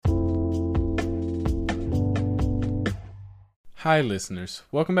Hi, listeners.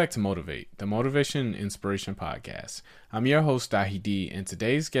 Welcome back to Motivate, the Motivation and Inspiration Podcast. I'm your host, Dahi D, and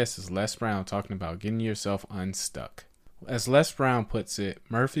today's guest is Les Brown talking about getting yourself unstuck. As Les Brown puts it,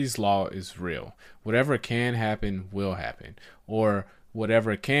 Murphy's Law is real. Whatever can happen will happen, or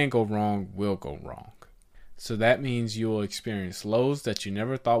whatever can go wrong will go wrong. So that means you will experience lows that you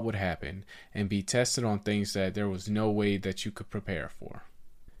never thought would happen and be tested on things that there was no way that you could prepare for.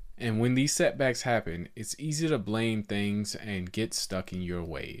 And when these setbacks happen, it's easy to blame things and get stuck in your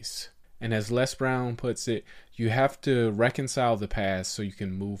ways. And as Les Brown puts it, you have to reconcile the past so you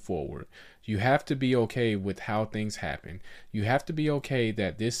can move forward. You have to be okay with how things happen. You have to be okay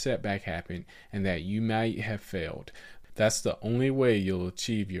that this setback happened and that you might have failed. That's the only way you'll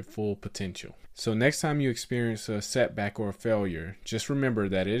achieve your full potential. So next time you experience a setback or a failure, just remember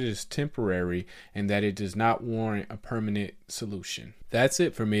that it is temporary and that it does not warrant a permanent solution. That's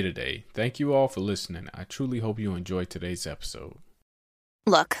it for me today. Thank you all for listening. I truly hope you enjoyed today's episode.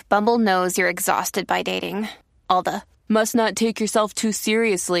 Look, Bumble knows you're exhausted by dating. All the must not take yourself too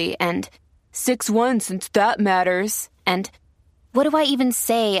seriously and 6'1" since that matters. And what do I even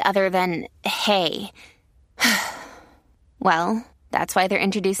say other than hey? Well, that's why they're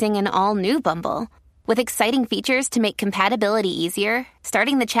introducing an all-new Bumble, with exciting features to make compatibility easier,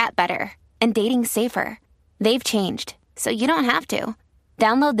 starting the chat better, and dating safer. They've changed, so you don't have to.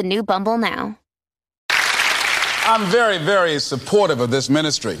 Download the new Bumble now. I'm very, very supportive of this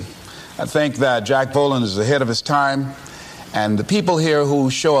ministry. I think that Jack Boland is ahead of his time, and the people here who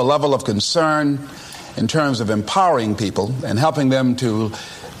show a level of concern in terms of empowering people and helping them to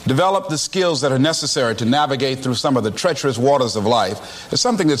develop the skills that are necessary to navigate through some of the treacherous waters of life is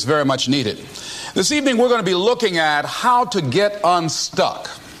something that's very much needed. This evening we're going to be looking at how to get unstuck.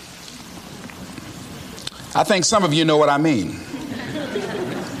 I think some of you know what I mean.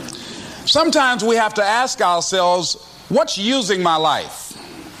 Sometimes we have to ask ourselves, what's using my life?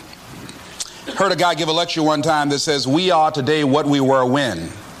 Heard a guy give a lecture one time that says, we are today what we were when.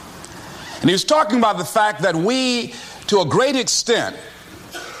 And he was talking about the fact that we, to a great extent,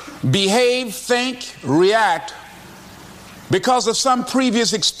 behave, think, react because of some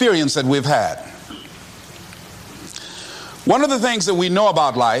previous experience that we've had. One of the things that we know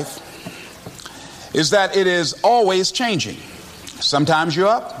about life is that it is always changing. Sometimes you're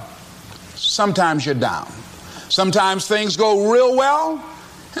up, sometimes you're down. Sometimes things go real well,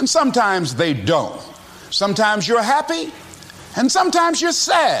 and sometimes they don't. Sometimes you're happy, and sometimes you're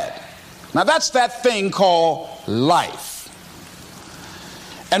sad. Now that's that thing called life.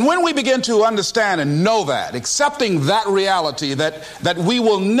 And when we begin to understand and know that, accepting that reality that we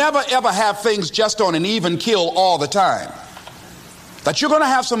will never ever have things just on an even keel all the time, that you're going to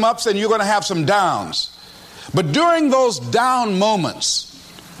have some ups and you're going to have some downs, but during those down moments,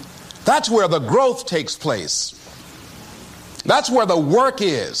 that's where the growth takes place. That's where the work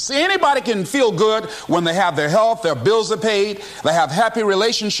is. See, anybody can feel good when they have their health, their bills are paid, they have happy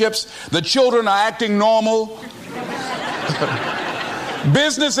relationships, the children are acting normal.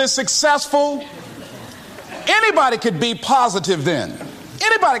 Business is successful. Anybody could be positive then.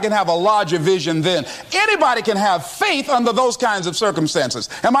 Anybody can have a larger vision then. Anybody can have faith under those kinds of circumstances.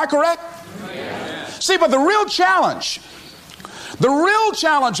 Am I correct? Yes. See, but the real challenge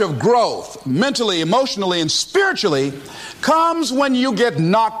of growth, mentally, emotionally, and spiritually, comes when you get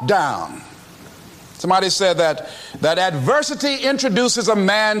knocked down. Somebody said that adversity introduces a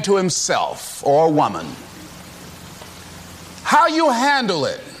man to himself or a woman. How you handle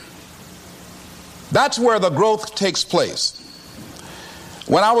it, that's where the growth takes place.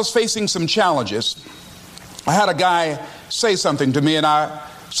 When I was facing some challenges, I had a guy say something to me, and I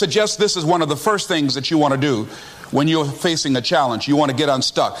suggest this is one of the first things that you want to do when you're facing a challenge. You want to get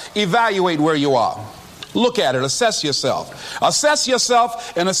unstuck. Evaluate where you are. Look at it. Assess yourself. Assess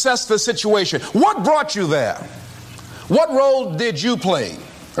yourself and assess the situation. What brought you there? What role did you play?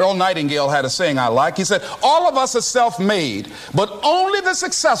 Earl Nightingale had a saying I like. He said, all of us are self-made, but only the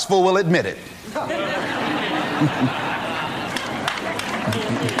successful will admit it.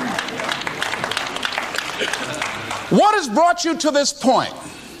 What has brought you to this point?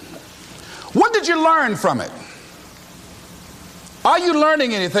 What did you learn from it? Are you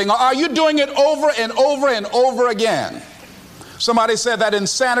learning anything? Or are you doing it over and over and over again? Somebody said that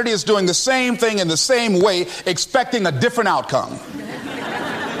insanity is doing the same thing in the same way, expecting a different outcome.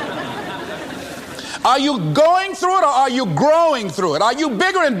 Are you going through it or are you growing through it? Are you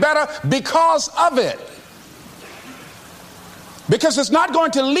bigger and better because of it? Because it's not going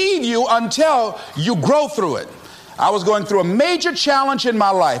to leave you until you grow through it. I was going through a major challenge in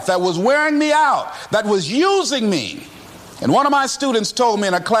my life that was wearing me out, that was using me. And one of my students told me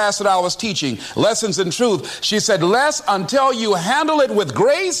in a class that I was teaching, Lessons in Truth, she said, Les, until you handle it with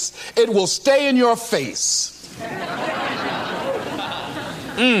grace, it will stay in your face.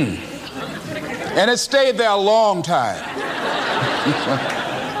 And it stayed there a long time.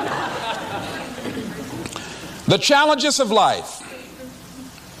 The challenges of life.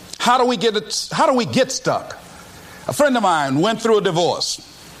 How do we get stuck? A friend of mine went through a divorce.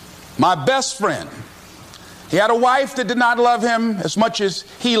 My best friend. He had a wife that did not love him as much as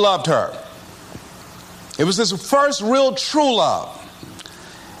he loved her. It was his first real true love.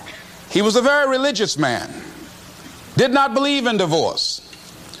 He was a very religious man. Did not believe in divorce.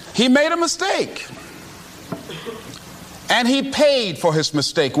 He made a mistake. And he paid for his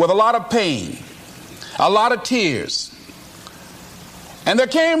mistake with a lot of pain, a lot of tears. And there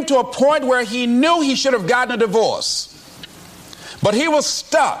came to a point where he knew he should have gotten a divorce. But he was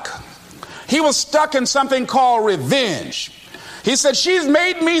stuck. He was stuck in something called revenge. He said, she's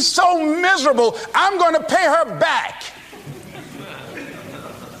made me so miserable, I'm going to pay her back.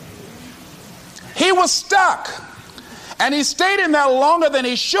 He was stuck. And he stayed in there longer than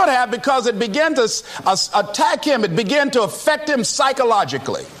he should have because it began to attack him. It began to affect him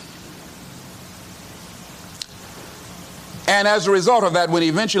psychologically. And as a result of that, when he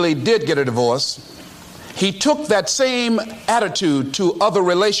eventually did get a divorce, he took that same attitude to other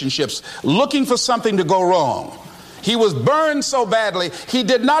relationships, looking for something to go wrong. He was burned so badly, he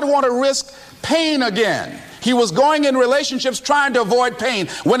did not want to risk pain again. He was going in relationships trying to avoid pain.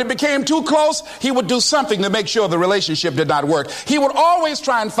 When it became too close, he would do something to make sure the relationship did not work. He would always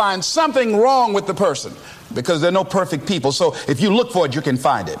try and find something wrong with the person because there are no perfect people. So if you look for it, you can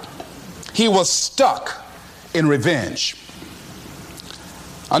find it. He was stuck in revenge.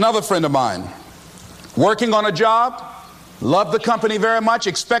 Another friend of mine, working on a job, loved the company very much,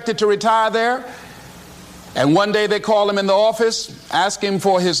 expected to retire there. And one day they called him in the office, asked him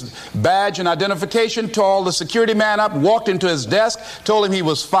for his badge and identification, called the security man up, walked into his desk, told him he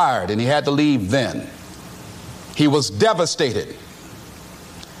was fired and he had to leave then. He was devastated.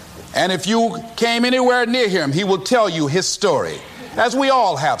 And if you came anywhere near him, he will tell you his story, as we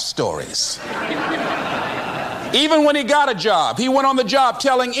all have stories. Even when he got a job, he went on the job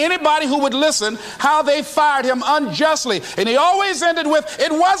telling anybody who would listen how they fired him unjustly. And he always ended with,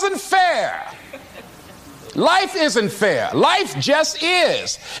 it wasn't fair. Life isn't fair. Life just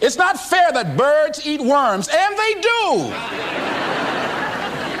is. It's not fair that birds eat worms, and they do.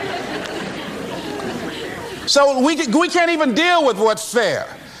 So we can't even deal with what's fair.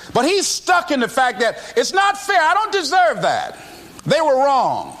 But he's stuck in the fact that it's not fair. I don't deserve that. They were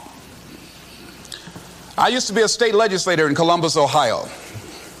wrong. I used to be a state legislator in Columbus, Ohio.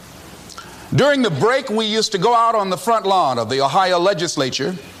 During the break, we used to go out on the front lawn of the Ohio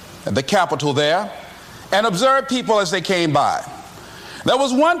legislature, at the Capitol there, and observe people as they came by. There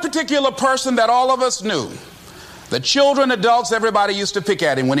was one particular person that all of us knew. The children, adults, everybody used to pick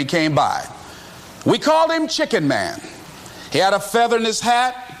at him when he came by. We called him Chicken Man. He had a feather in his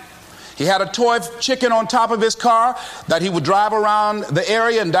hat. He had a toy chicken on top of his car that he would drive around the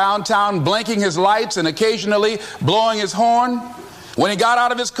area in downtown, blinking his lights and occasionally blowing his horn. When he got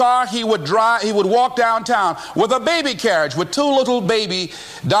out of his car, he would walk downtown with a baby carriage with two little baby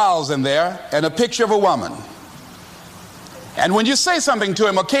dolls in there and a picture of a woman. And when you say something to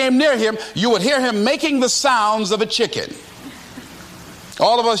him or came near him, you would hear him making the sounds of a chicken.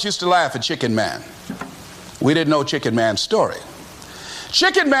 All of us used to laugh at Chicken Man. We didn't know Chicken Man's story.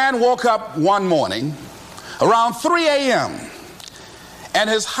 Chicken Man woke up one morning around 3 a.m. and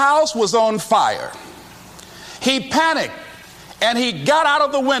his house was on fire. He panicked and he got out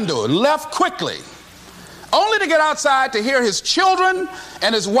of the window and left quickly, only to get outside to hear his children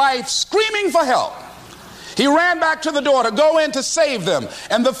and his wife screaming for help. He ran back to the door to go in to save them,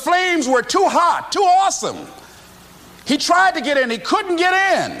 and the flames were too hot, too awesome. He tried to get in. He couldn't get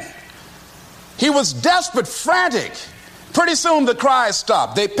in. He was desperate, frantic. Pretty soon the cries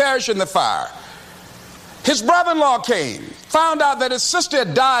stopped. They perished in the fire. His brother-in-law came, found out that his sister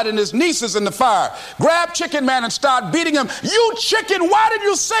had died and his nieces in the fire, grabbed Chicken Man and started beating him. You chicken, why did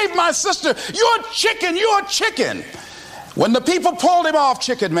you save my sister? You're a chicken, you're a chicken. When the people pulled him off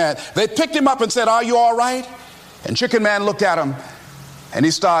Chicken Man, they picked him up and said, are you all right? And Chicken Man looked at him and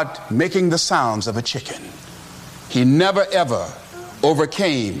he started making the sounds of a chicken. He never ever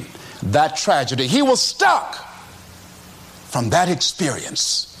overcame that tragedy. He was stuck from that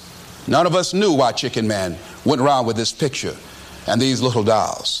experience. None of us knew why Chicken Man went around with this picture and these little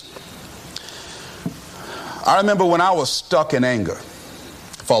dolls. I remember when I was stuck in anger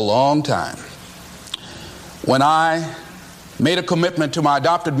for a long time, when I made a commitment to my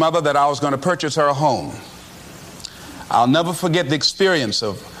adopted mother that I was going to purchase her a home. I'll never forget the experience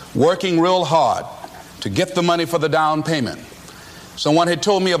of working real hard to get the money for the down payment. Someone had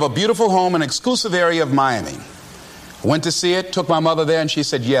told me of a beautiful home in an exclusive area of Miami. I went to see it, took my mother there, and she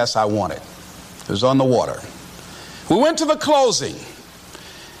said, yes, I want it. It was on the water. We went to the closing.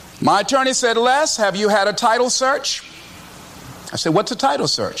 My attorney said, Les, have you had a title search? I said, what's a title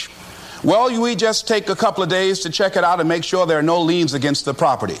search? Well, we just take a couple of days to check it out and make sure there are no liens against the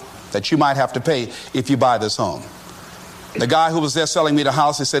property that you might have to pay if you buy this home. The guy who was there selling me the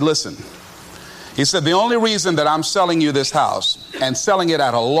house, he said, listen, he said, the only reason that I'm selling you this house and selling it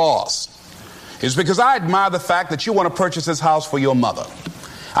at a loss is because I admire the fact that you want to purchase this house for your mother.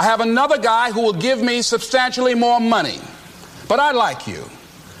 I have another guy who will give me substantially more money, but I like you.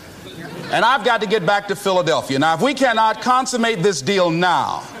 And I've got to get back to Philadelphia. Now, if we cannot consummate this deal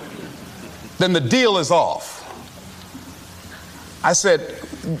now, then the deal is off. I said,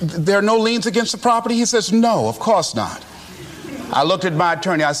 there are no liens against the property? He says, no, of course not. I looked at my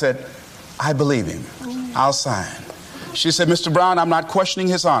attorney. I said, I believe him. I'll sign. She said, Mr. Brown, I'm not questioning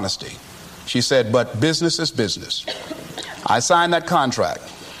his honesty. She said, but business is business. I signed that contract.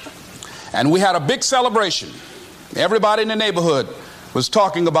 And we had a big celebration. Everybody in the neighborhood was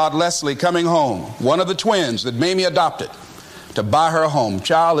talking about Leslie coming home, one of the twins that Mamie adopted, to buy her a home.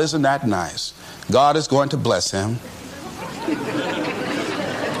 Child, isn't that nice? God is going to bless him.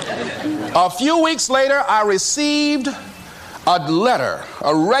 A few weeks later, I received a letter,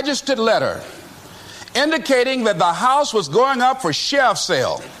 a registered letter, indicating that the house was going up for sheriff's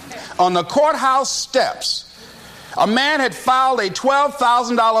sale on the courthouse steps. A man had filed a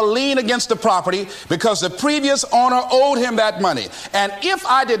 $12,000 lien against the property because the previous owner owed him that money. And if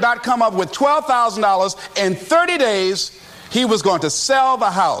I did not come up with $12,000 in 30 days, he was going to sell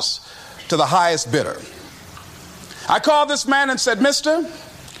the house to the highest bidder. I called this man and said, Mister,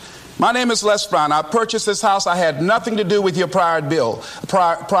 my name is Les Brown. I purchased this house. I had nothing to do with your prior bill.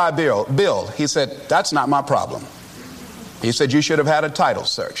 He said, that's not my problem. He said, you should have had a title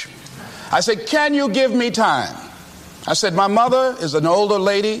search. I said, can you give me time? I said, my mother is an older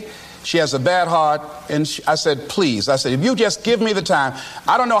lady. She has a bad heart. And I said, please. I said, if you just give me the time,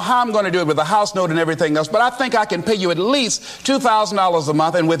 I don't know how I'm going to do it with the house note and everything else, but I think I can pay you at least $2,000 a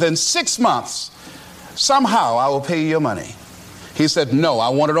month. And within 6 months, somehow I will pay you your money. He said, no, I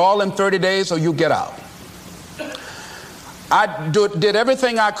want it all in 30 days or you get out. I did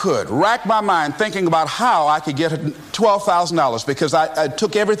everything I could, racked my mind thinking about how I could get $12,000 because I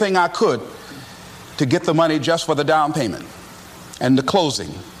took everything I could to get the money just for the down payment and the closing.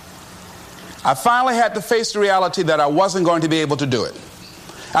 I finally had to face the reality that I wasn't going to be able to do it.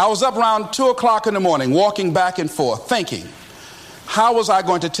 I was up around 2 o'clock in the morning, walking back and forth, thinking, how was I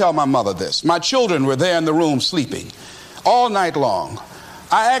going to tell my mother this? My children were there in the room sleeping all night long.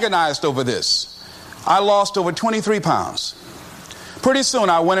 I agonized over this. I lost over 23 pounds. Pretty soon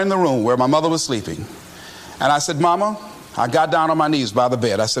I went in the room where my mother was sleeping, and I said, Mama, I got down on my knees by the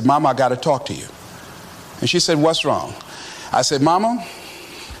bed. I said, Mama, I got to talk to you. And she said, what's wrong? I said, Mama,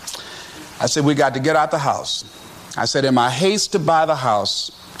 I said, we got to get out the house. I said, in my haste to buy the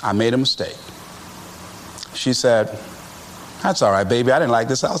house, I made a mistake. She said, that's all right, baby. I didn't like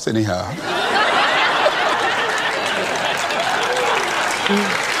this house anyhow.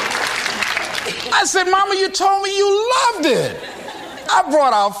 I said, Mama, you told me you loved it. I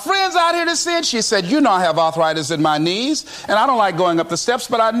brought our friends out here to see it. She said, you know I have arthritis in my knees, and I don't like going up the steps,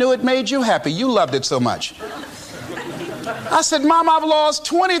 but I knew it made you happy. You loved it so much. I said, Mom, I've lost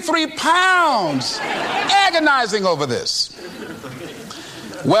 23 pounds agonizing over this.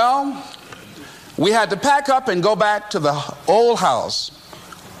 Well, we had to pack up and go back to the old house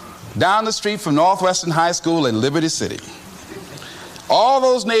down the street from Northwestern High School in Liberty City. All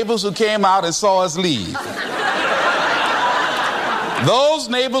those neighbors who came out and saw us leave, those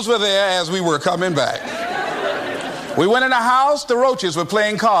neighbors were there as we were coming back. We went in the house, the roaches were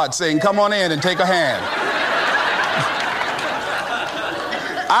playing cards, saying, come on in and take a hand.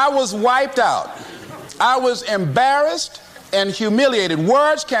 I was wiped out. I was embarrassed and humiliated.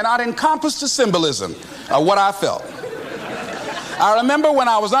 Words cannot encompass the symbolism of what I felt. I remember when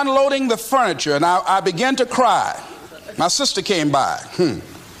I was unloading the furniture and I began to cry. My sister came by.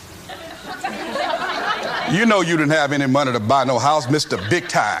 You know you didn't have any money to buy no house, Mr. Big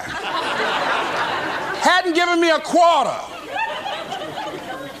Time. Hadn't given me a quarter.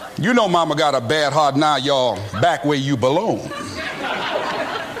 You know Mama got a bad heart now, y'all, back where you belong.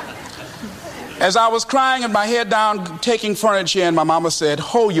 As I was crying and my head down, taking furniture in, my mama said,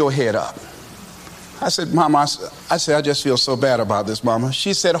 hold your head up. I said, Mama, I just feel so bad about this, Mama.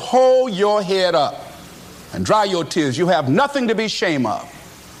 She said, hold your head up and dry your tears. You have nothing to be ashamed of.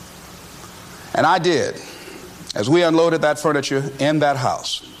 And I did. as we unloaded that furniture in that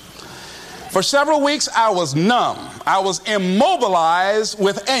house. For several weeks, I was numb. I was immobilized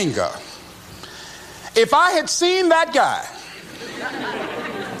with anger. If I had seen that guy,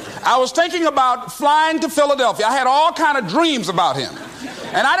 I was thinking about flying to Philadelphia. I had all kind of dreams about him.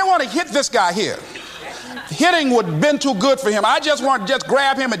 And I didn't want to hit this guy here. Hitting would have been too good for him. I just wanted to just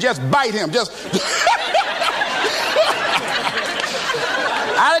grab him and just bite him.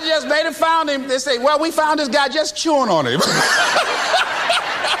 I just made it, found him. They say, well, we found this guy just chewing on him.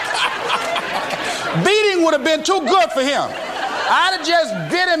 Beating would have been too good for him. I'd have just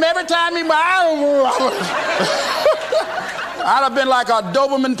bit him every time he... I'd have been like a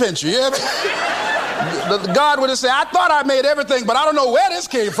Doberman Pinscher. Yeah? God would have said, I thought I made everything, but I don't know where this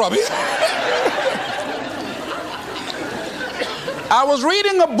came from. I was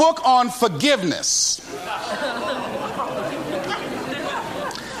reading a book on forgiveness.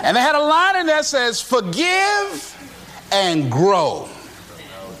 And they had a line in there that says, forgive and grow.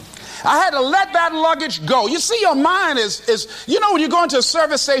 I had to let that luggage go. You see, your mind is when you go into a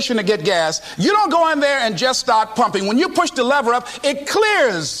service station to get gas, you don't go in there and just start pumping. When you push the lever up, it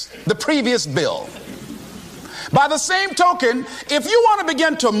clears the previous bill. By the same token, if you want to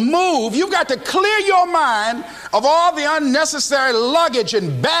begin to move, you've got to clear your mind of all the unnecessary luggage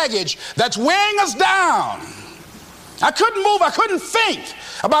and baggage that's weighing us down. I couldn't move. I couldn't think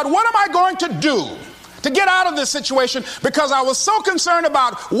about what am I going to do to get out of this situation, because I was so concerned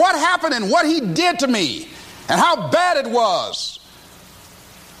about what happened and what he did to me and how bad it was.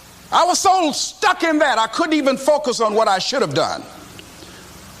 I was so stuck in that I couldn't even focus on what I should have done.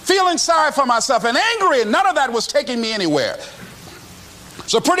 Feeling sorry for myself and angry, and none of that was taking me anywhere.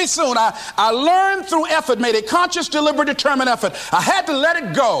 So pretty soon I learned through effort, made a conscious, deliberate, determined effort. I had to let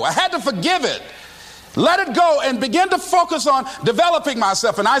it go. I had to forgive it. Let it go and begin to focus on developing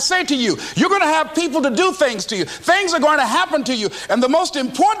myself. And I say to you, you're going to have people to do things to you. Things are going to happen to you. And the most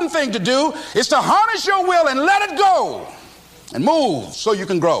important thing to do is to harness your will and let it go and move so you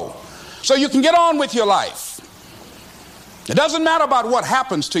can grow, so you can get on with your life. It doesn't matter about what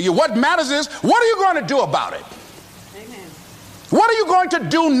happens to you. What matters is, what are you going to do about it? Amen. What are you going to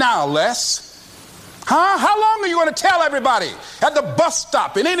do now, Les? Huh? How long are you going to tell everybody at the bus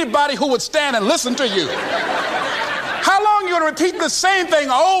stop and anybody who would stand and listen to you? How long are you going to repeat the same thing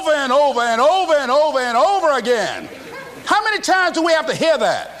over and over and over and over and over again? How many times do we have to hear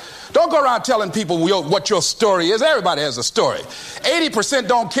that? Don't go around telling people what your story is. Everybody has a story. 80%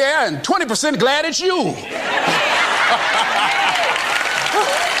 don't care and 20% glad it's you.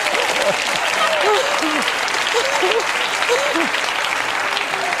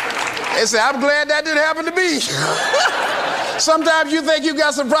 They say, I'm glad that didn't happen to me. Sometimes you think you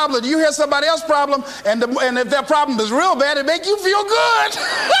got some problem. You hear somebody else's problem, and if their problem is real bad, it makes you feel good.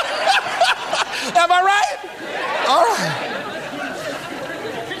 Am I right? All right.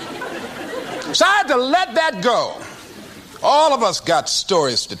 So I had to let that go. All of us got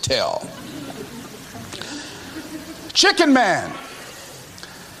stories to tell. Chicken Man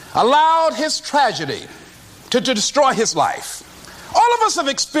allowed his tragedy to destroy his life. All of us have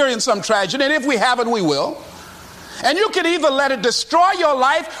experienced some tragedy, and if we haven't, we will. And you can either let it destroy your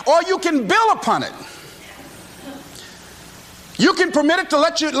life, or you can build upon it. You can permit it to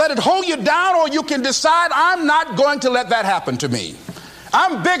let it hold you down, or you can decide, I'm not going to let that happen to me.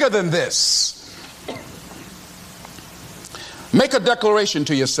 I'm bigger than this. Make a declaration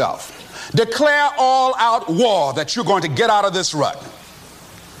to yourself. Declare all-out war that you're going to get out of this rut.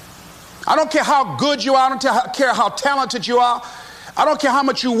 I don't care how good you are. I don't care how talented you are. I don't care how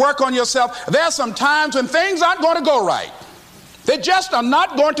much you work on yourself. There are some times when things aren't going to go right. They just are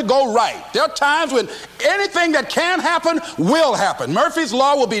not going to go right. There are times when anything that can happen will happen. Murphy's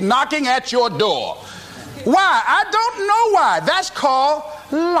Law will be knocking at your door. Why? I don't know why. That's called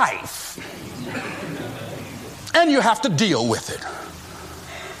life. And you have to deal with it.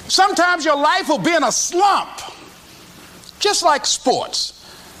 Sometimes your life will be in a slump, just like sports.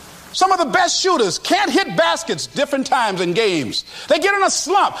 Some of the best shooters can't hit baskets different times in games. They get in a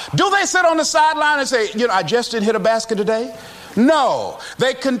slump. Do they sit on the sideline and say, I just didn't hit a basket today? No,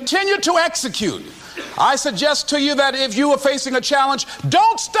 they continue to execute. I suggest to you that if you are facing a challenge,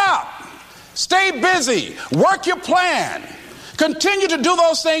 don't stop. Stay busy. Work your plan. Continue to do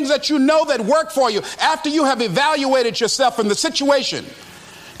those things that you know that work for you after you have evaluated yourself in the situation.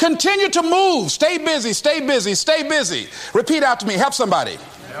 Continue to move. Stay busy, stay busy, stay busy. Repeat after me. Help somebody.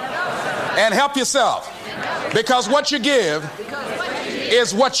 And help yourself. Because what you give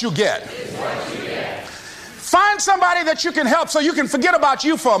is what you get. Find somebody that you can help so you can forget about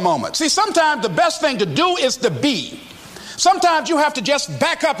you for a moment. See, sometimes the best thing to do is to be. Sometimes you have to just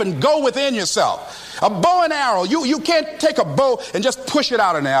back up and go within yourself. A bow and arrow. You can't take a bow and just push it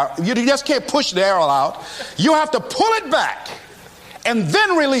out in there. You just can't push the arrow out. You have to pull it back and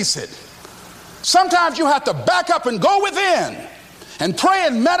then release it. Sometimes you have to back up and go within and pray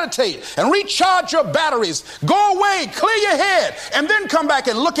and meditate and recharge your batteries. Go away, clear your head, and then come back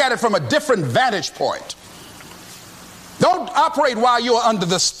and look at it from a different vantage point. Don't operate while you're under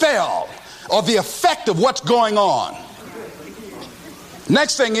the spell or the effect of what's going on.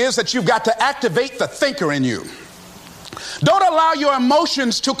 Next thing is that you've got to activate the thinker in you. Don't allow your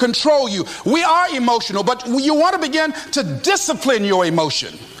emotions to control you. We are emotional, but you want to begin to discipline your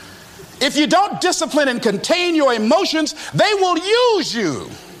emotion. If you don't discipline and contain your emotions, they will use you.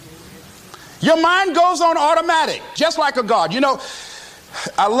 Your mind goes on automatic, just like a guard. You know,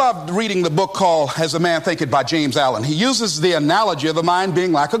 I loved reading the book called As a Man Thinketh by James Allen. He uses the analogy of the mind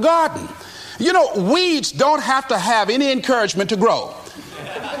being like a garden. You know, weeds don't have to have any encouragement to grow.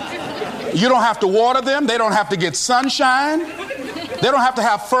 You don't have to water them. They don't have to get sunshine. They don't have to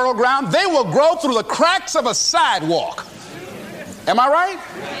have fertile ground. They will grow through the cracks of a sidewalk. Am I right?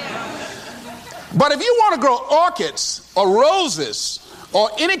 But if you want to grow orchids or roses or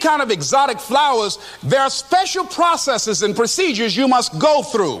any kind of exotic flowers, there are special processes and procedures you must go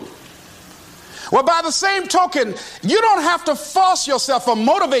through. Well, by the same token, you don't have to force yourself or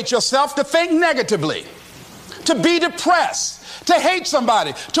motivate yourself to think negatively, to be depressed, to hate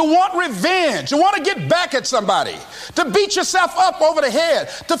somebody, to want revenge, to want to get back at somebody, to beat yourself up over the head,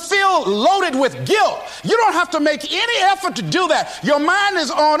 to feel loaded with guilt. You don't have to make any effort to do that. Your mind is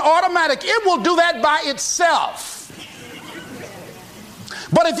on automatic. It will do that by itself.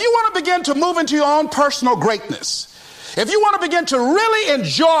 But if you want to begin to move into your own personal greatness, if you want to begin to really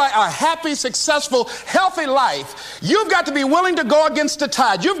enjoy a happy, successful, healthy life, you've got to be willing to go against the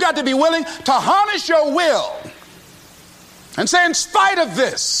tide. You've got to be willing to harness your will and say, in spite of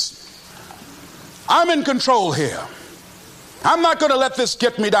this, I'm in control here. I'm not going to let this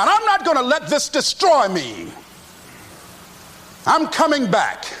get me down. I'm not going to let this destroy me. I'm coming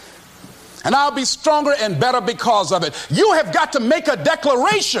back, and I'll be stronger and better because of it. You have got to make a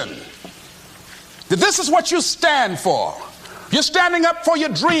declaration that this is what you stand for. You're standing up for your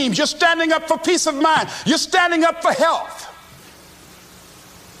dreams. You're standing up for peace of mind. You're standing up for health.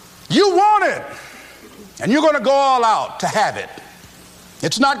 You want it, and you're going to go all out to have it.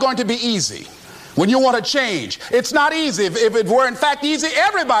 It's not going to be easy. When you want to change, it's not easy. If it were in fact easy,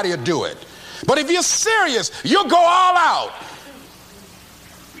 everybody would do it. But if you're serious, you'll go all out.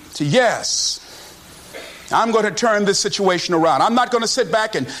 So yes, I'm going to turn this situation around. I'm not going to sit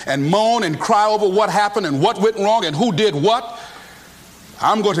back and moan and cry over what happened and what went wrong and who did what.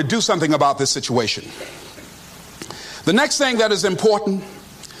 I'm going to do something about this situation. The next thing that is important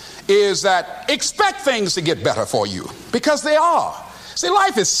is that expect things to get better for you, because they are. See,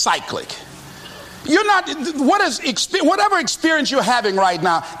 life is cyclic. You're not, whatever experience you're having right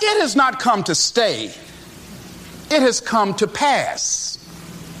now, it has not come to stay. It has come to pass.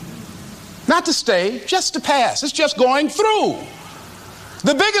 Not to stay, just to pass. It's just going through.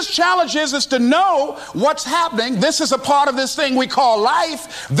 The biggest challenge is to know what's happening. This is a part of this thing we call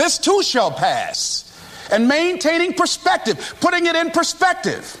life. This too shall pass. And maintaining perspective, putting it in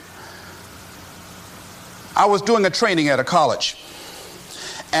perspective. I was doing a training at a college,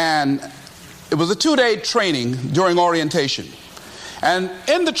 and it was a 2-day training during orientation. And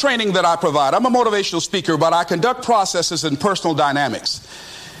in the training that I provide, I'm a motivational speaker, but I conduct processes in personal dynamics,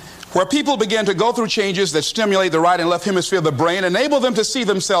 where people begin to go through changes that stimulate the right and left hemisphere of the brain, enable them to see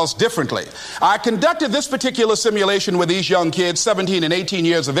themselves differently. I conducted this particular simulation with these young kids, 17 and 18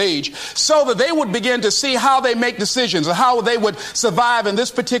 years of age, so that they would begin to see how they make decisions or how they would survive in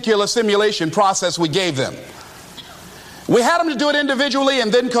this particular simulation process we gave them. We had them to do it individually and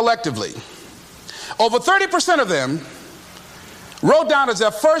then collectively. Over 30% of them wrote down as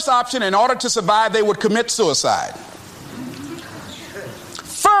their first option, in order to survive, they would commit suicide.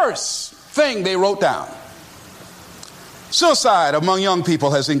 First thing they wrote down. Suicide among young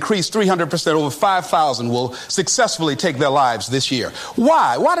people has increased 300%. Over 5,000 will successfully take their lives this year.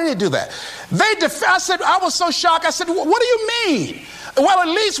 Why? Why did they do that? I was so shocked. I said, what do you mean? Well, at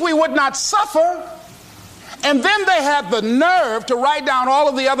least we would not suffer. And then they had the nerve to write down all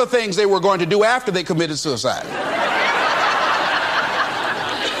of the other things they were going to do after they committed suicide.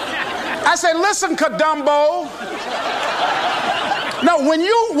 I said, listen, Kadumbo. No, when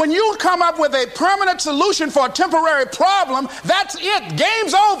you come up with a permanent solution for a temporary problem, that's it.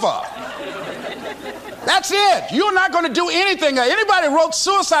 Game's over. That's it. You're not going to do anything. Anybody wrote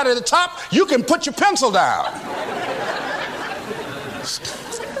suicide at the top, you can put your pencil down.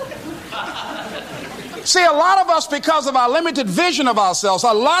 See, a lot of us, because of our limited vision of ourselves,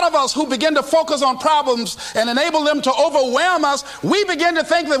 a lot of us who begin to focus on problems and enable them to overwhelm us, we begin to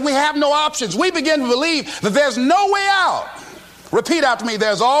think that we have no options. We begin to believe that there's no way out. Repeat after me,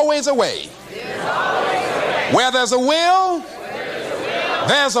 there's always a way. Where there's a will,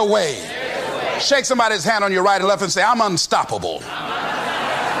 there's a way. Shake somebody's hand on your right and left and say, I'm unstoppable.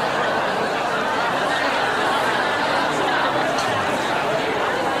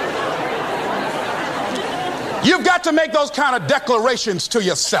 You've got to make those kind of declarations to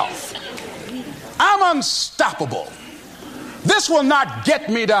yourself. I'm unstoppable. This will not get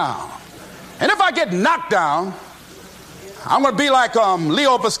me down. And if I get knocked down, I'm going to be like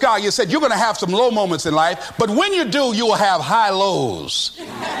Leo Pascal. You said you're going to have some low moments in life, but when you do, you will have high lows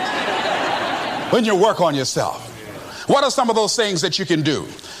when you work on yourself. What are some of those things that you can do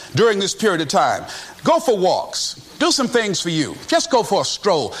during this period of time? Go for walks. Do some things for you. Just go for a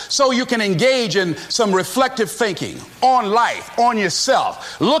stroll so you can engage in some reflective thinking on life, on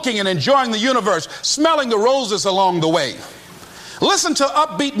yourself, looking and enjoying the universe, smelling the roses along the way. Listen to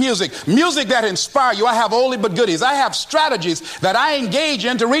upbeat music, music that inspires you. I have oldie but goodies. I have strategies that I engage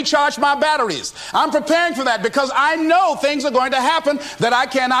in to recharge my batteries. I'm preparing for that because I know things are going to happen that I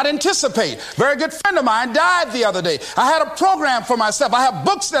cannot anticipate. A very good friend of mine died the other day. I had a program for myself. I have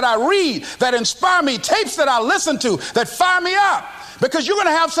books that I read that inspire me, tapes that I listen to that fire me up. Because you're going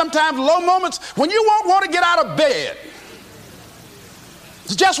to have sometimes low moments when you won't want to get out of bed.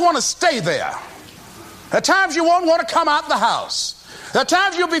 You just want to stay there. At times you won't want to come out the house. At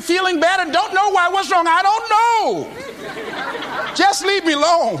times you'll be feeling bad and don't know why. What's wrong? I don't know. Just leave me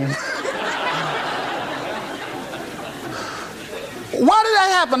alone. Why did that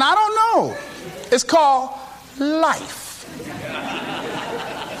happen? I don't know. It's called life.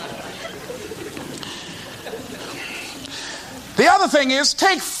 The other thing is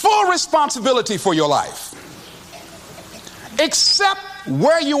take full responsibility for your life. Accept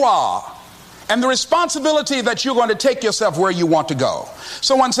where you are and the responsibility that you're going to take yourself where you want to go.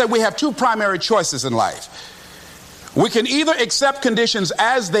 Someone said we have two primary choices in life. We can either accept conditions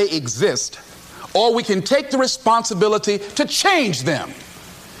as they exist, or we can take the responsibility to change them.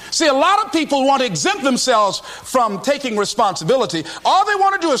 See, a lot of people want to exempt themselves from taking responsibility. All they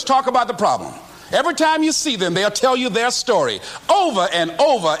want to do is talk about the problem. Every time you see them, they'll tell you their story over and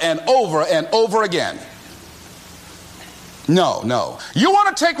over and over and over again. No. You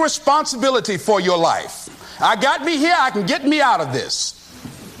want to take responsibility for your life. I got me here, I can get me out of this.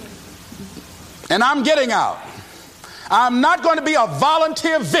 And I'm getting out. I'm not going to be a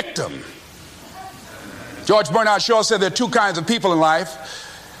volunteer victim. George Bernard Shaw said there are two kinds of people in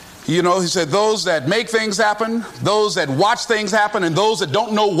life. You know, he said those that make things happen, those that watch things happen, and those that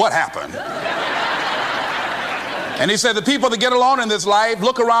don't know what happened. And he said the people that get along in this life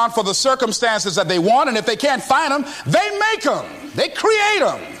look around for the circumstances that they want, and if they can't find them, they make them. They create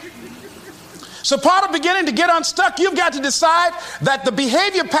them. So part of beginning to get unstuck, you've got to decide that the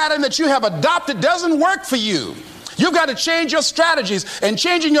behavior pattern that you have adopted doesn't work for you. You've got to change your strategies, and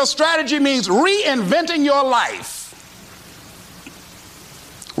changing your strategy means reinventing your life.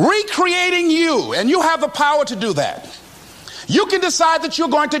 Recreating you, and you have the power to do that. You can decide that you're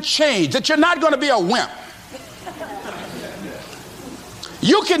going to change, that you're not going to be a wimp.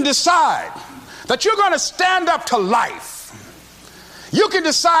 You can decide that you're going to stand up to life. You can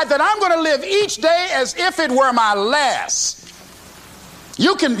decide that I'm going to live each day as if it were my last.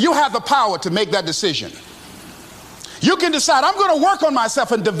 You have the power to make that decision. You can decide I'm going to work on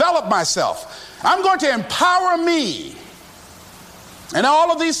myself and develop myself. I'm going to empower me. And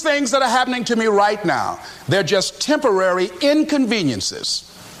all of these things that are happening to me right now, they're just temporary inconveniences.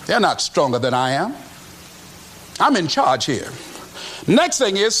 They're not stronger than I am. I'm in charge here. Next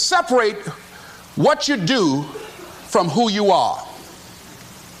thing is separate what you do from who you are.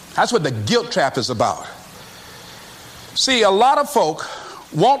 That's what the guilt trap is about. See, a lot of folk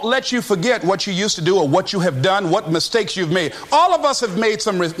won't let you forget what you used to do or what you have done, what mistakes you've made. All of us have made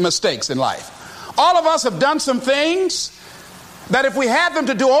some mistakes in life. All of us have done some things that if we had them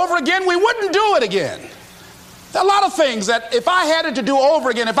to do over again, we wouldn't do it again. There are a lot of things that if I had it to do over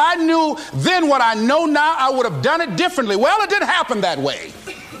again, if I knew then what I know now, I would have done it differently. Well, it didn't happen that way.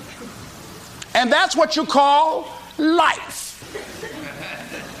 And that's what you call life.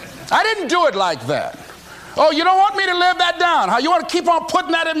 I didn't do it like that. Oh, you don't want me to live that down? How you want to keep on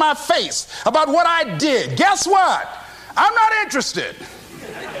putting that in my face about what I did? Guess what? I'm not interested.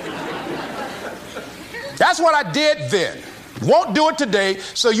 That's what I did then. Won't do it today,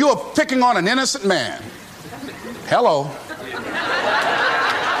 so you are picking on an innocent man. Hello.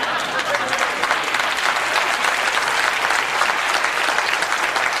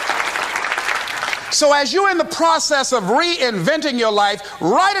 So as you're in the process of reinventing your life,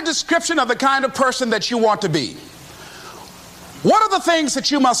 write a description of the kind of person that you want to be. What are the things that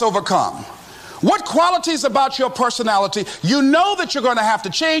you must overcome? What qualities about your personality you know that you're going to have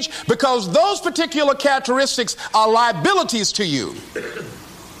to change because those particular characteristics are liabilities to you?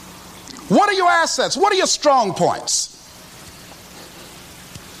 What are your assets? What are your strong points?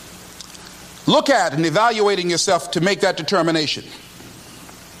 Look at and evaluating yourself to make that determination.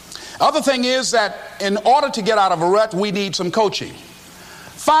 Other thing is that in order to get out of a rut, we need some coaching.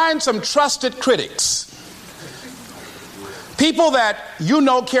 Find some trusted critics. People that you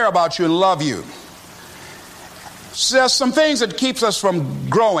know care about you and love you. So there's some things that keeps us from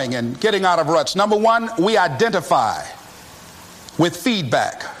growing and getting out of ruts. Number one, we identify with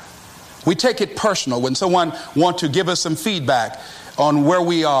feedback. We take it personal when someone wants to give us some feedback on where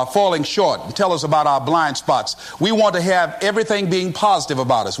we are falling short and tell us about our blind spots. We want to have everything being positive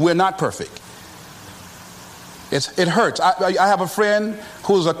about us. We're not perfect. It hurts. I have a friend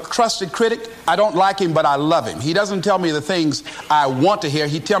who's a trusted critic. I don't like him, but I love him. He doesn't tell me the things I want to hear.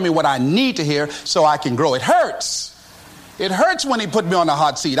 He tells me what I need to hear so I can grow. It hurts. It hurts when he put me on the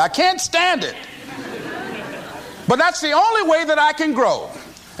hot seat. I can't stand it. But that's the only way that I can grow.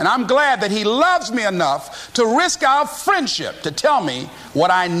 And I'm glad that he loves me enough to risk our friendship to tell me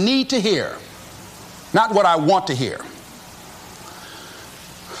what I need to hear, not what I want to hear.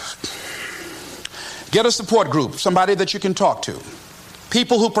 Get a support group, somebody that you can talk to.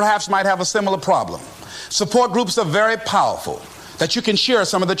 People who perhaps might have a similar problem. Support groups are very powerful, that you can share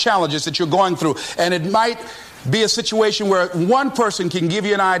some of the challenges that you're going through. And it might be a situation where one person can give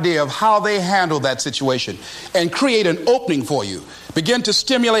you an idea of how they handle that situation and create an opening for you. Begin to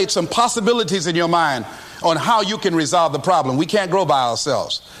stimulate some possibilities in your mind on how you can resolve the problem. We can't grow by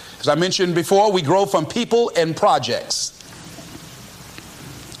ourselves. As I mentioned before, we grow from people and projects.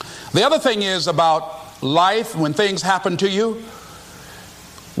 The other thing is about life, when things happen to you,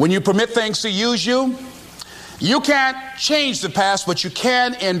 when you permit things to use you, you can't change the past, but you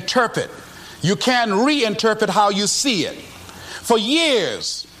can interpret. You can reinterpret how you see it. For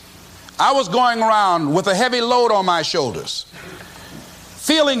years, I was going around with a heavy load on my shoulders,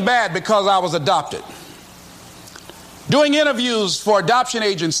 feeling bad because I was adopted, doing interviews for adoption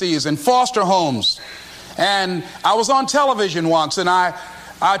agencies and foster homes. And I was on television once, and I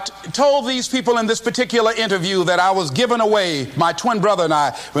told these people in this particular interview that I was given away, my twin brother and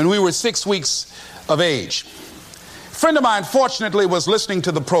I, when we were 6 weeks of age. A friend of mine, fortunately, was listening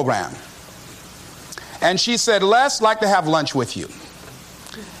to the program. And she said, Les, I'd like to have lunch with you.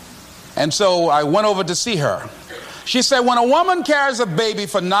 And so I went over to see her. She said, when a woman carries a baby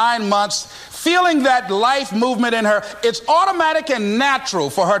for 9 months, feeling that life movement in her, it's automatic and natural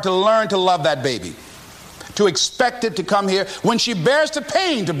for her to learn to love that baby, to expect it to come here when she bears the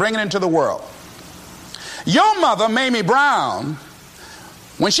pain to bring it into the world. Your mother, Mamie Brown,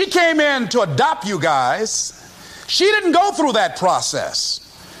 when she came in to adopt you guys, she didn't go through that process.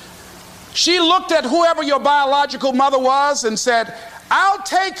 She looked at whoever your biological mother was and said, I'll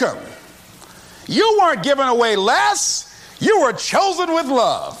take him. You weren't given away less. You were chosen with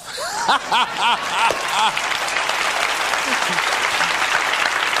love.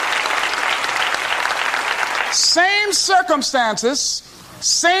 Same circumstances,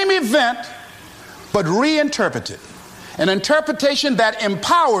 same event, but reinterpreted. An interpretation that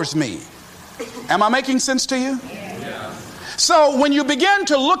empowers me. Am I making sense to you? Yeah. So when you begin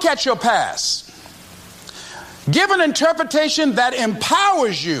to look at your past, give an interpretation that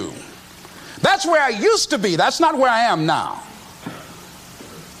empowers you. That's where I used to be. That's not where I am now.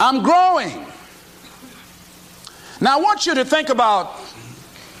 I'm growing. Now I want you to think about,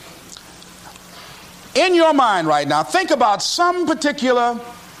 in your mind right now, think about some particular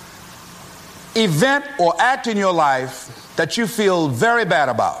event or act in your life that you feel very bad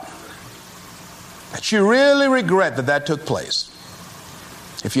about, that you really regret that took place.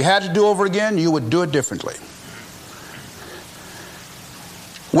 If you had to do over again, you would do it differently.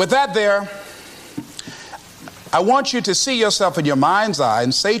 With that there, I want you to see yourself in your mind's eye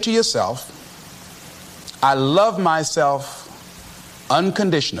and say to yourself, I love myself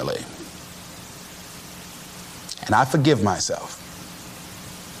unconditionally, and I forgive myself.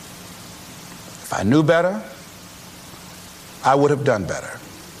 If I knew better, I would have done better.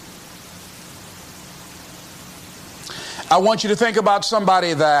 I want you to think about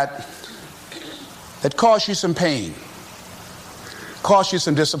somebody that caused you some pain, caused you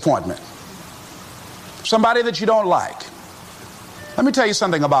some disappointment, somebody that you don't like. Let me tell you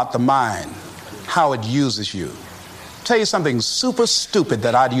something about the mind, how it uses you. I'll tell you something super stupid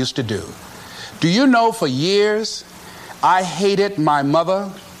that I used to do. Do you know for years I hated my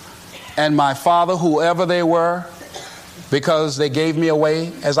mother and my father, whoever they were, because they gave me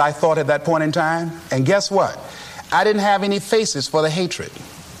away as I thought at that point in time. And guess what? I didn't have any faces for the hatred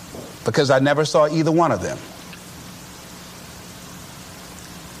because I never saw either one of them.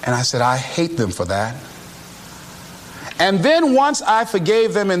 And I said, I hate them for that. And then once I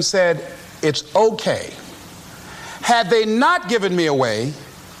forgave them and said, it's okay, had they not given me away,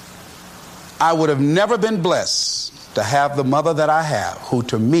 I would have never been blessed to have the mother that I have, who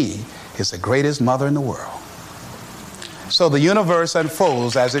to me is the greatest mother in the world. So the universe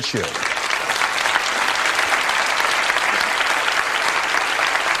unfolds as it should.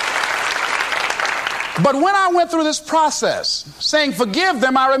 But when I went through this process, saying forgive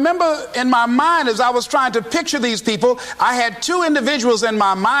them, I remember in my mind as I was trying to picture these people, I had two individuals in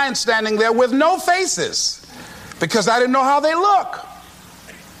my mind standing there with no faces because I didn't know how they look.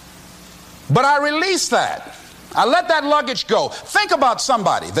 But I released that. I let that luggage go. Think about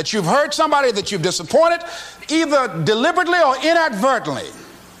somebody that you've hurt, somebody that you've disappointed, either deliberately or inadvertently,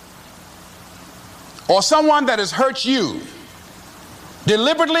 or someone that has hurt you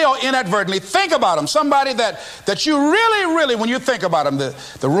deliberately or inadvertently. Think about them. Somebody that you really, when you think about them,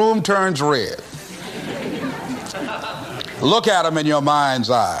 the room turns red. Look at them in your mind's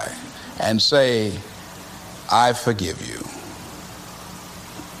eye and say, I forgive you.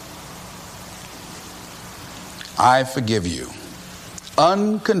 I forgive you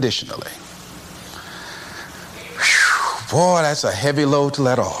unconditionally. Whew, boy, that's a heavy load to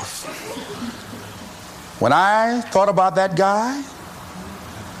let off. When I thought about that guy,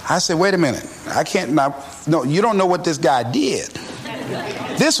 I said, wait a minute, I can't, no, you don't know what this guy did.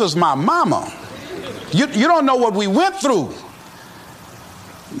 This was my mama. You don't know what we went through.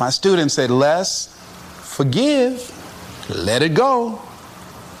 My student said, Les, forgive, let it go.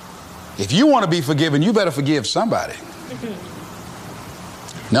 If you want to be forgiven, you better forgive somebody.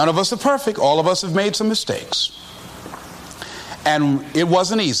 None of us are perfect. All of us have made some mistakes. And it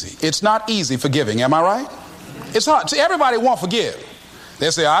wasn't easy. It's not easy forgiving, am I right? It's hard. See, everybody won't forgive. They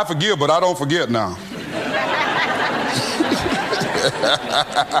say, I forgive, but I don't forget now.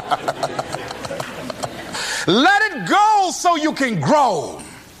 Let it go so you can grow.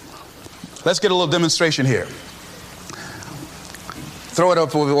 Let's get a little demonstration here. Throw it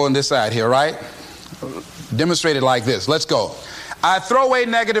up on this side here, right? Demonstrate it like this. Let's go. I throw away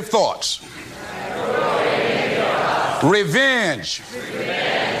negative thoughts. Revenge.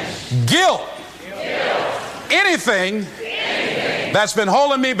 Guilt. Anything that's been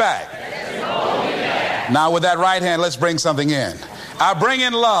holding me back. Now with that right hand, let's bring something in. I bring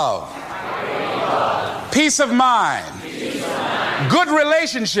in love. Peace of mind. Good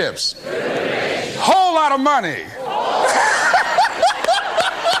relationships. Whole lot of money.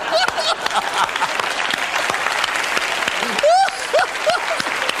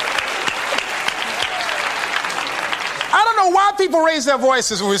 I don't know why people raise their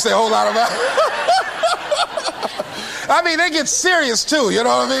voices when we say a whole lot of money. I mean, they get serious too, you know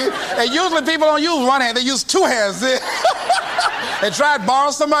what I mean? And usually people don't use one hand, they use two hands. They try to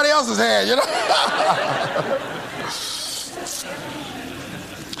borrow somebody else's hand, you know?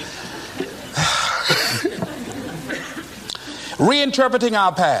 Reinterpreting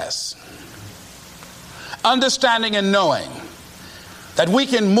our past. Understanding and knowing that we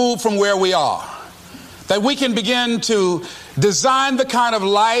can move from where we are. That we can begin to design the kind of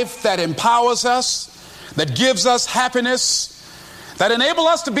life that empowers us, that gives us happiness, that enable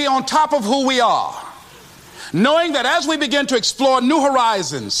us to be on top of who we are. Knowing that as we begin to explore new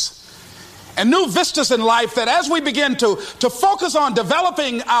horizons and new vistas in life, that as we begin to focus on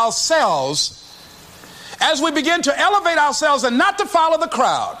developing ourselves, as we begin to elevate ourselves and not to follow the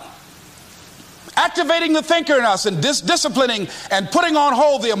crowd, activating the thinker in us and disciplining and putting on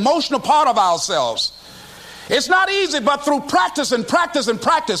hold the emotional part of ourselves. It's not easy, but through practice and practice and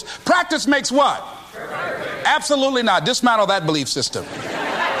practice, practice makes what? Absolutely not. Dismantle that belief system.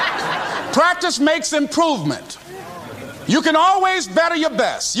 Practice makes improvement. You can always better your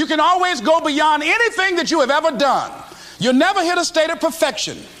best. You can always go beyond anything that you have ever done. You'll never hit a state of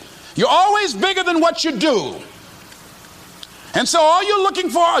perfection. You're always bigger than what you do. And so all you're looking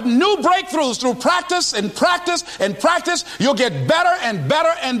for are new breakthroughs through practice and practice and practice. You'll get better and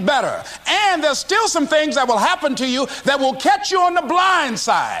better and better. And there's still some things that will happen to you that will catch you on the blind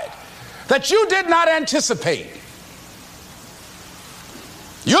side that you did not anticipate.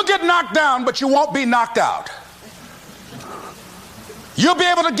 You'll get knocked down, but you won't be knocked out. You'll be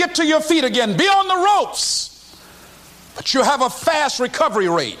able to get to your feet again, be on the ropes, but you'll have a fast recovery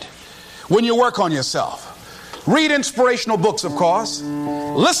rate when you work on yourself. Read inspirational books, of course.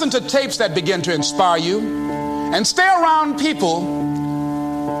 Listen to tapes that begin to inspire you. And stay around people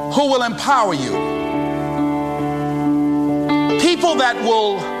who will empower you. People that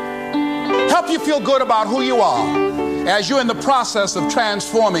will help you feel good about who you are as you're in the process of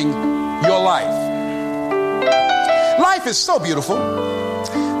transforming your life. Life is so beautiful.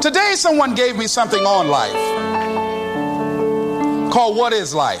 Today someone gave me something on life called What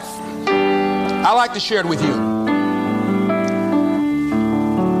is Life? I'd like to share it with you.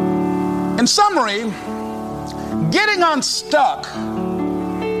 In summary, getting unstuck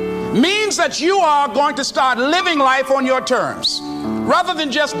means that you are going to start living life on your terms rather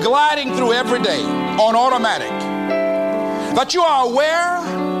than just gliding through every day on automatic. That you are aware,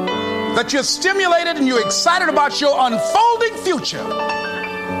 that you're stimulated and you're excited about your unfolding future.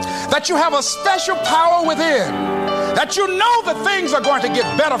 That you have a special power within. That you know that things are going to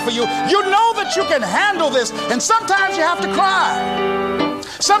get better for you. You know that you can handle this. And sometimes you have to cry.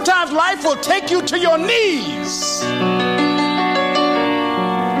 Sometimes life will take you to your knees.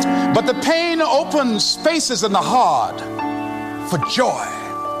 But the pain opens spaces in the heart for joy.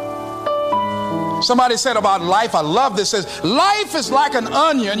 Somebody said about life, I love this, says, life is like an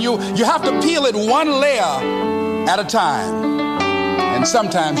onion. You have to peel it one layer at a time. And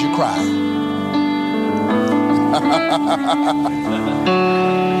sometimes you cry.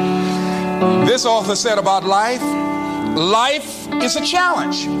 This author said about life, life is a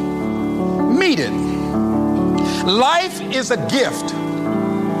challenge. Meet it. Life is a gift.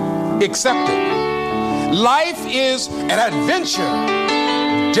 Accept it. Life is an adventure.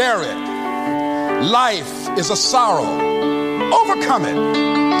 Dare it. Life is a sorrow. Overcome it.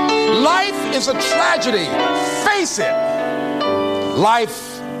 Life is a tragedy. Face it.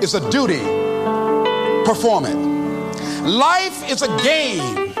 Life is a duty. Perform it. Life is a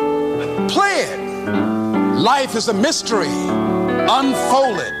game. Play it. Life is a mystery.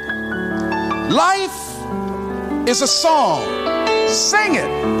 Unfold it. Life is a song. Sing it.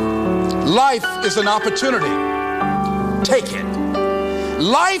 Life is an opportunity. Take it.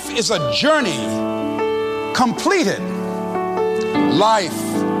 Life is a journey. Complete it. Life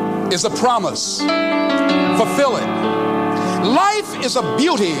is a promise. Fulfill it. Life is a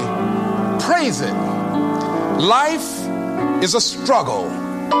beauty. Praise it. Life is a struggle.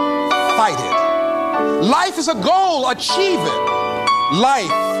 Fight it. Life is a goal. Achieve it.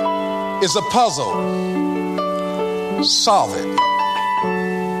 Life is a puzzle. Solve it.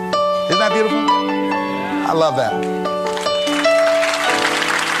 Isn't that beautiful? I love that.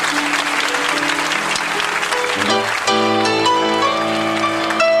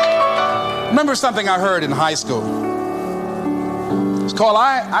 Remember something I heard in high school. It's called,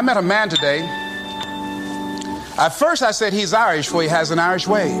 I met a man today. At first I said he's Irish, for he has an Irish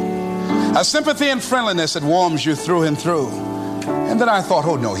way. A sympathy and friendliness that warms you through and through. And then I thought,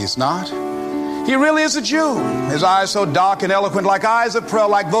 oh no, he's not. He really is a Jew. His eyes so dark and eloquent, like eyes of pearl,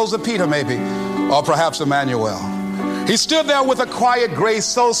 like those of Peter maybe, or perhaps Emmanuel. He stood there with a quiet grace,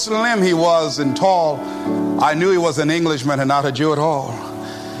 so slim he was and tall. I knew he was an Englishman and not a Jew at all.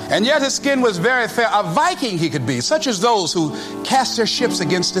 And yet his skin was very fair, a Viking he could be, such as those who cast their ships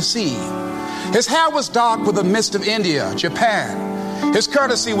against the sea. His hair was dark with the mist of India, Japan. His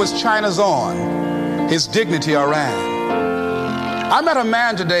courtesy was China's own, his dignity Iran. I met a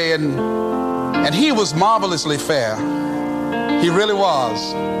man today and he was marvelously fair. He really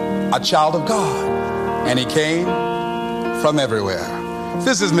was a child of God. And he came from everywhere.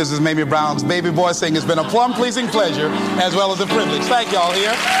 This is Mrs. Mamie Brown's baby boy saying it's been a plum-pleasing pleasure as well as a privilege. Thank y'all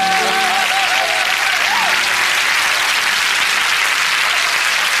here.